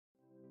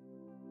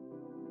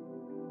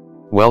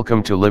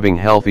Welcome to Living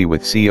Healthy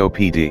with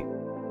COPD.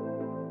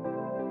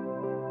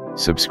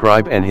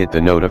 Subscribe and hit the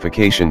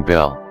notification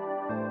bell.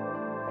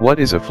 What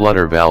is a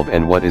flutter valve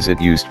and what is it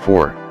used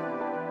for?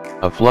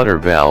 A flutter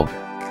valve,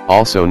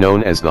 also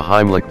known as the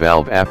Heimlich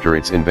valve after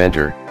its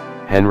inventor,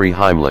 Henry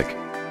Heimlich,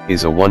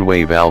 is a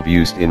one-way valve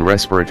used in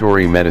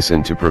respiratory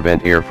medicine to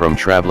prevent air from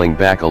traveling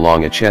back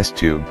along a chest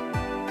tube.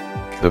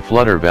 The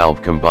flutter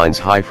valve combines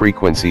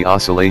high-frequency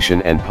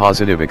oscillation and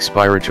positive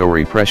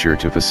expiratory pressure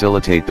to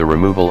facilitate the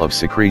removal of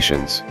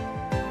secretions.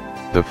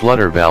 The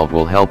flutter valve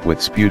will help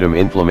with sputum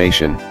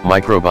inflammation,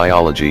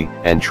 microbiology,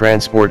 and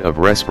transport of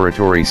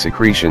respiratory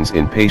secretions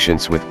in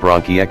patients with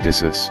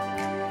bronchiectasis.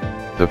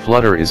 The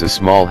flutter is a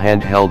small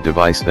handheld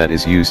device that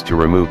is used to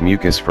remove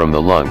mucus from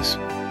the lungs.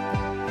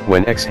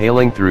 When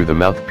exhaling through the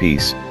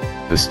mouthpiece,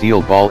 the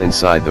steel ball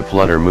inside the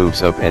flutter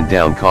moves up and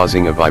down,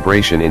 causing a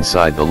vibration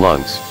inside the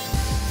lungs.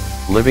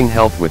 Living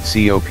Health with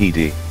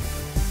COPD.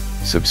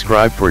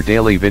 Subscribe for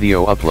daily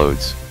video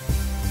uploads.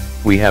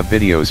 We have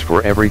videos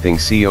for everything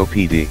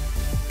COPD.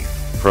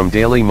 From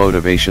daily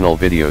motivational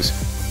videos,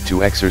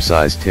 to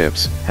exercise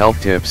tips,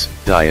 health tips,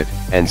 diet,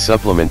 and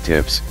supplement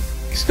tips,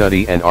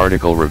 study and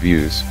article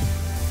reviews.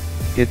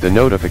 Hit the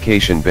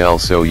notification bell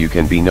so you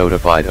can be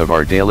notified of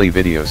our daily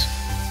videos.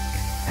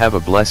 Have a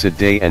blessed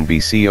day and be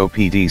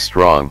COPD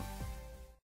strong.